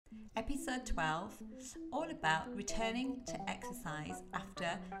Episode 12, all about returning to exercise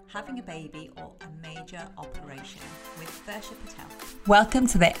after having a baby or a major operation with Varsha Patel. Welcome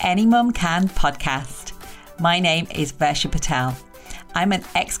to the Any Mum Can podcast. My name is Varsha Patel. I'm an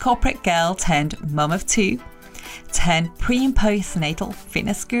ex-corporate girl turned mum of two, turned pre and postnatal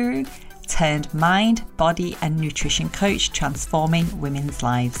fitness guru, turned mind, body and nutrition coach transforming women's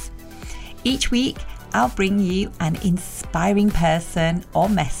lives. Each week, I'll bring you an inspiring person or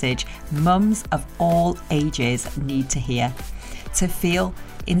message mums of all ages need to hear to feel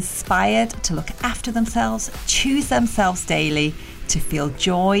inspired to look after themselves, choose themselves daily, to feel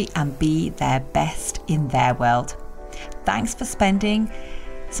joy and be their best in their world. Thanks for spending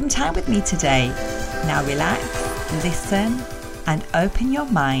some time with me today. Now relax, listen, and open your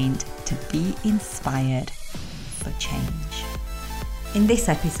mind to be inspired for change. In this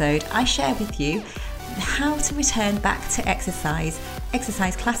episode, I share with you how to return back to exercise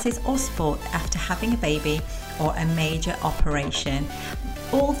classes or sport after having a baby or a major operation.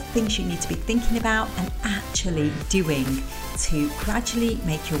 All the things you need to be thinking about and actually doing to gradually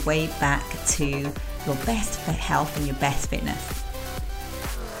make your way back to your best health and your best fitness.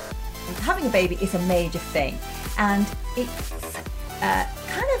 Having a baby is a major thing, and it's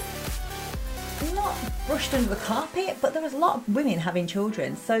kind of not brushed under the carpet, but there was a lot of women having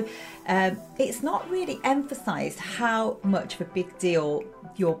children, so it's not really emphasized how much of a big deal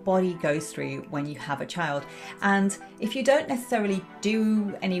your body goes through when you have a child. And if you don't necessarily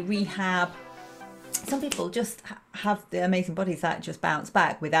do any rehab, some people just have the amazing bodies that just bounce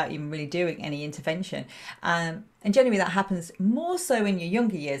back without even really doing any intervention, and generally that happens more so in your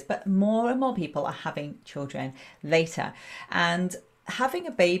younger years, but more and more people are having children later. And having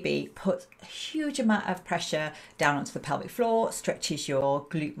a baby puts a huge amount of pressure down onto the pelvic floor, stretches your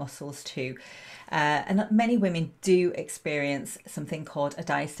glute muscles too. And many women do experience something called a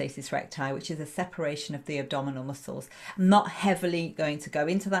diastasis recti, which is a separation of the abdominal muscles. I'm not heavily going to go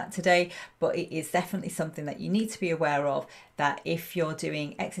into that today, but it is definitely something that you need to be aware of, that if you're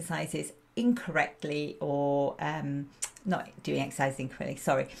doing exercises incorrectly or not doing exercises incorrectly,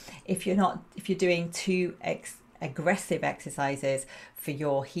 sorry, if you're doing too aggressive exercises for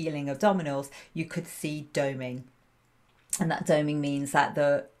your healing abdominals, you could see doming. And that doming means that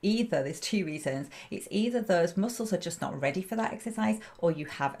there's two reasons. It's either those muscles are just not ready for that exercise, or you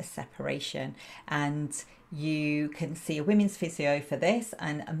have a separation. And you can see a women's physio for this,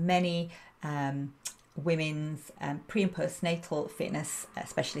 and many women's pre and postnatal fitness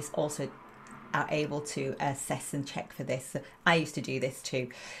specialists also are able to assess and check for this. So I used to do this too.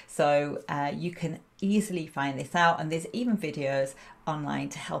 So you can easily find this out, and there's even videos online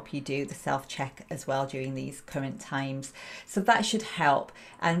to help you do the self-check as well during these current times. So that should help.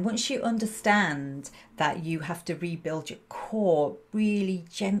 And once you understand that you have to rebuild your core really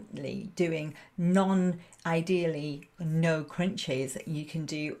gently, doing ideally no crunches, you can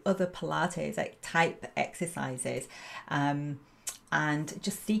do other Pilates type exercises, and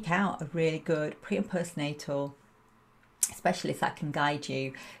just seek out a really good pre and postnatal specialist that can guide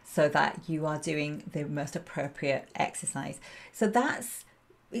you so that you are doing the most appropriate exercise. So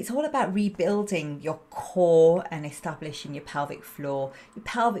it's all about rebuilding your core and establishing your pelvic floor. Your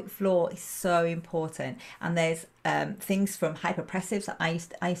pelvic floor is so important, and there's things from hyperpressives that I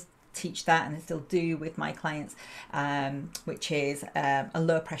used to teach that, and I still do with my clients, which is a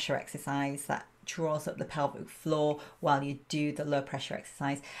low pressure exercise that draws up the pelvic floor while you do the low pressure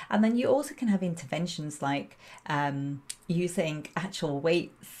exercise. And then you also can have interventions like using actual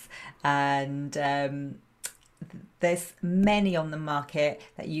weights, and there's many on the market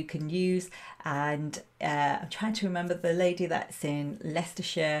that you can use. And I'm trying to remember the lady that's in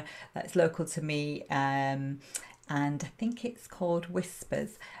Leicestershire that's local to me, and I think it's called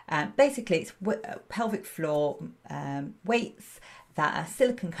Whispers. Basically it's pelvic floor weights that are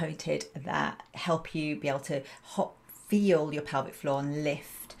silicone coated that help you be able to feel your pelvic floor and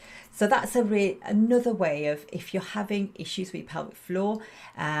lift. So that's another way of, if you're having issues with your pelvic floor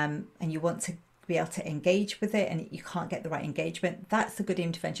and you want to be able to engage with it and you can't get the right engagement, that's a good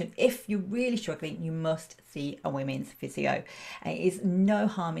intervention. If you're really struggling, you must see a women's physio. And it is no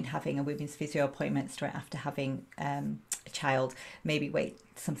harm in having a women's physio appointment straight after having a child. Maybe wait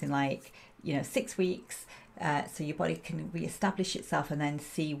something like 6 weeks, so your body can re-establish itself, and then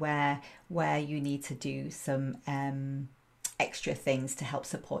see where you need to do some extra things to help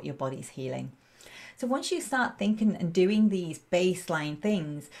support your body's healing. So once you start thinking and doing these baseline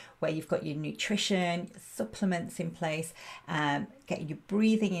things where you've got your nutrition, supplements in place, getting your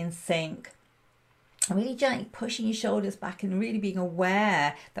breathing in sync, and really gently pushing your shoulders back and really being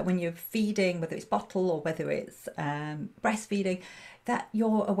aware that when you're feeding, whether it's bottle or whether it's breastfeeding, that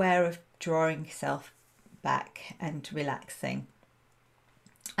you're aware of drawing yourself back and relaxing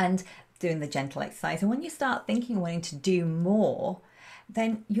and doing the gentle exercise. And when you start thinking wanting to do more,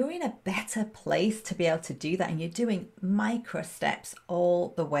 then you're in a better place to be able to do that, and you're doing micro steps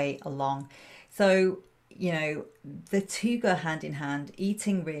all the way along. So, you know, the two go hand in hand,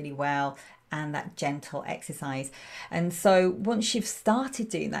 eating really well and that gentle exercise. And so once you've started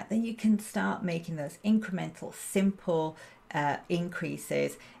doing that, then you can start making those incremental, simple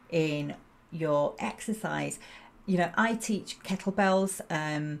increases in your exercise. You know, I teach kettlebells,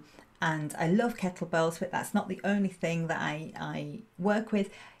 and I love kettlebells, but that's not the only thing that I work with.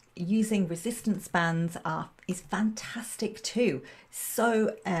 Using resistance bands is fantastic too.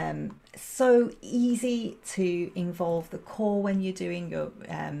 So easy to involve the core when you're doing your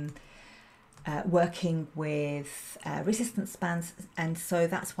working with resistance bands, and so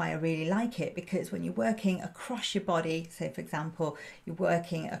that's why I really like it, because when you're working across your body, say for example you're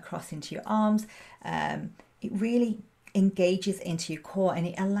working across into your arms, it really engages into your core and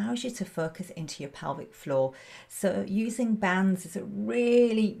it allows you to focus into your pelvic floor. So using bands is a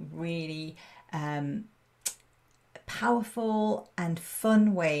really powerful and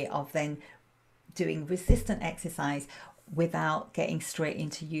fun way of then doing resistant exercise without getting straight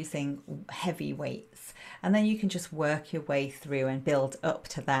into using heavy weights, and then you can just work your way through and build up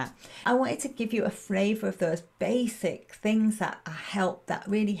to that. I wanted to give you a flavor of those basic things that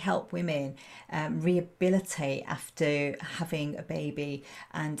really help women rehabilitate after having a baby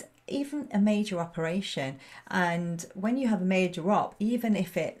and even a major operation. And when you have a major op, even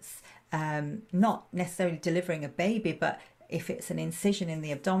if it's not necessarily delivering a baby, but if it's an incision in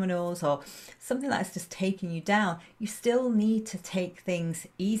the abdominals or something that's just taking you down, you still need to take things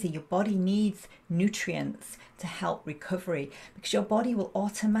easy. Your body needs nutrients to help recovery, because your body will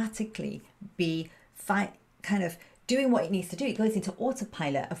automatically be kind of doing what it needs to do. It goes into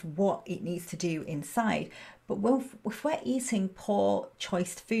autopilot of what it needs to do inside. But if we're eating poor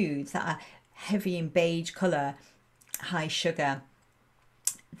choice foods that are heavy in beige colour, high sugar,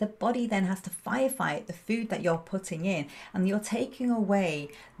 the body then has to firefight the food that you're putting in, and you're taking away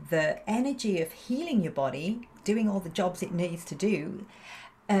the energy of healing your body, doing all the jobs it needs to do,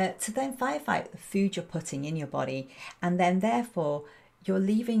 to then firefight the food you're putting in your body. And then therefore you're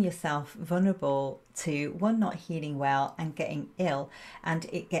leaving yourself vulnerable to one, not healing well and getting ill, and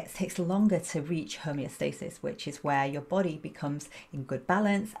it takes longer to reach homeostasis, which is where your body becomes in good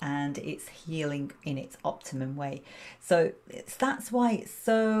balance and it's healing in its optimum way. So that's why it's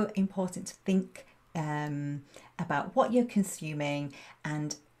so important to think about what you're consuming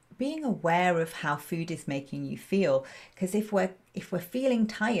and being aware of how food is making you feel, because if we're feeling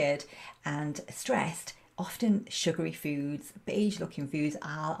tired and stressed, often sugary foods, beige looking foods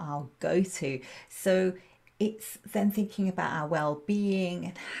are our go-to. So it's then thinking about our well-being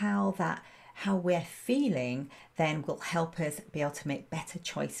and how we're feeling then will help us be able to make better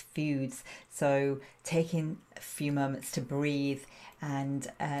choice foods. So taking a few moments to breathe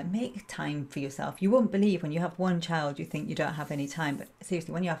and make time for yourself. You won't believe, when you have one child you think you don't have any time, but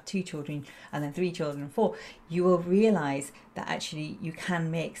seriously, when you have 2 children and then 3 children and 4, you will realize that actually you can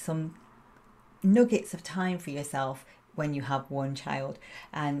make some nuggets of time for yourself when you have one child.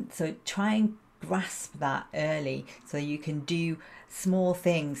 And so try and grasp that early so you can do small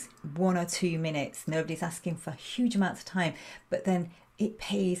things, 1 or 2 minutes. Nobody's asking for huge amounts of time, but then it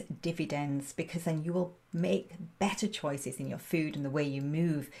pays dividends, because then you will make better choices in your food and the way you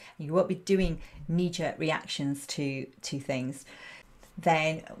move. You won't be doing knee-jerk reactions to things.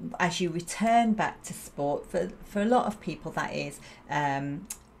 Then as you return back to sport, for a lot of people that is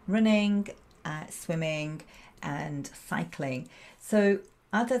running, swimming and cycling. So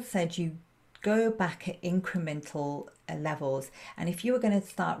as I said, you go back at incremental levels, and if you were going to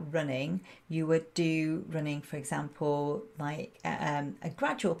start running, you would do running, for example, like a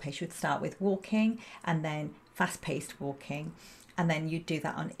gradual pace. You would start with walking and then fast-paced walking, and then you do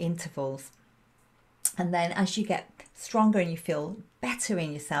that on intervals. And then as you get stronger and you feel better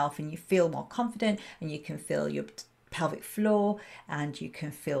in yourself and you feel more confident and you can feel your pelvic floor and you can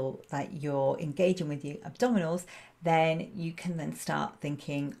feel like you're engaging with your abdominals, then you can then start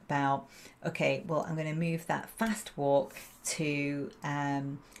thinking about, okay, well, I'm going to move that fast walk to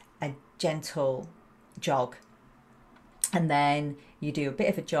a gentle jog, and then you do a bit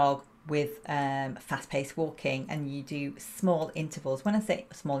of a jog with fast-paced walking, and you do small intervals. When I say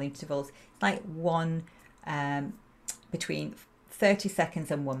small intervals, it's like one between 30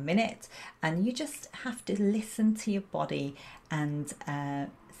 seconds and 1 minute, and you just have to listen to your body and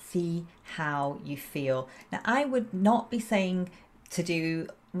see how you feel. Now, I would not be saying to do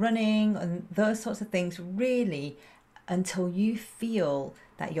running and those sorts of things really until you feel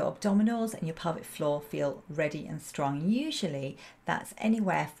that your abdominals and your pelvic floor feel ready and strong. Usually that's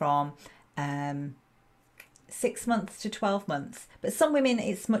anywhere from 6 months to 12 months, but some women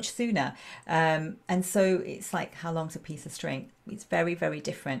it's much sooner, and so it's like, how long's a piece of string? It's very, very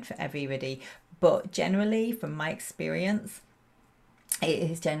different for everybody, but generally from my experience it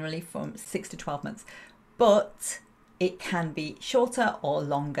is generally from 6 to 12 months, but it can be shorter or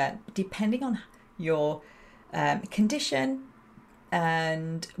longer depending on your condition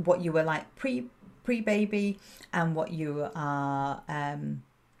and what you were like pre-baby and what you are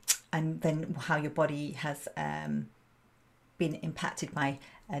and then how your body has been impacted by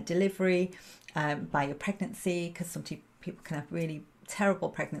delivery, by your pregnancy, because some people can have really terrible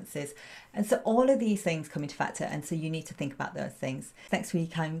pregnancies, and so all of these things come into factor, and so you need to think about those things. Next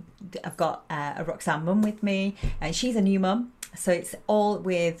week I've got a Roxanne mum with me, and she's a new mum, so it's all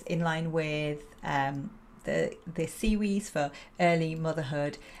in line with the series for early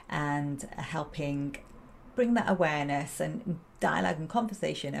motherhood and helping bring that awareness and dialogue and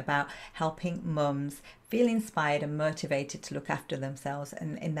conversation about helping mums feel inspired and motivated to look after themselves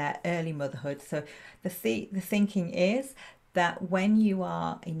and in their early motherhood. So the thinking is that when you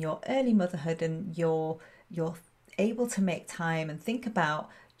are in your early motherhood and you're able to make time and think about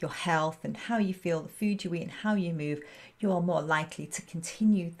your health and how you feel, the food you eat and how you move, you are more likely to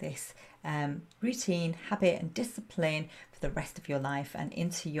continue this routine, habit and discipline for the rest of your life and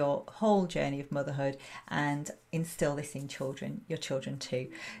into your whole journey of motherhood, and instill this in your children too.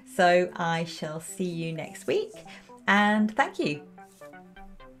 So I shall see you next week, and thank you.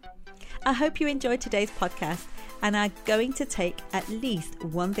 I hope you enjoyed today's podcast and are going to take at least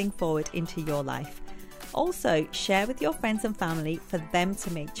one thing forward into your life. Also, share with your friends and family for them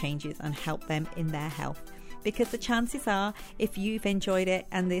to make changes and help them in their health, because the chances are, if you've enjoyed it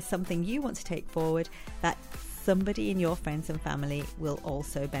and there's something you want to take forward, that somebody in your friends and family will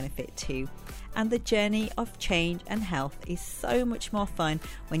also benefit too. And the journey of change and health is so much more fun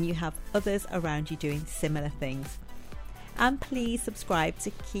when you have others around you doing similar things. And please subscribe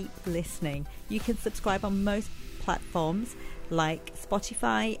to keep listening. You can subscribe on most platforms like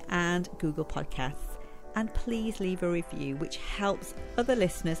Spotify and Google Podcasts. And please leave a review, which helps other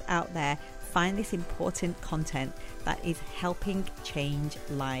listeners out there find this important content that is helping change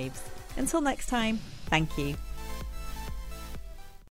lives. Until next time, thank you.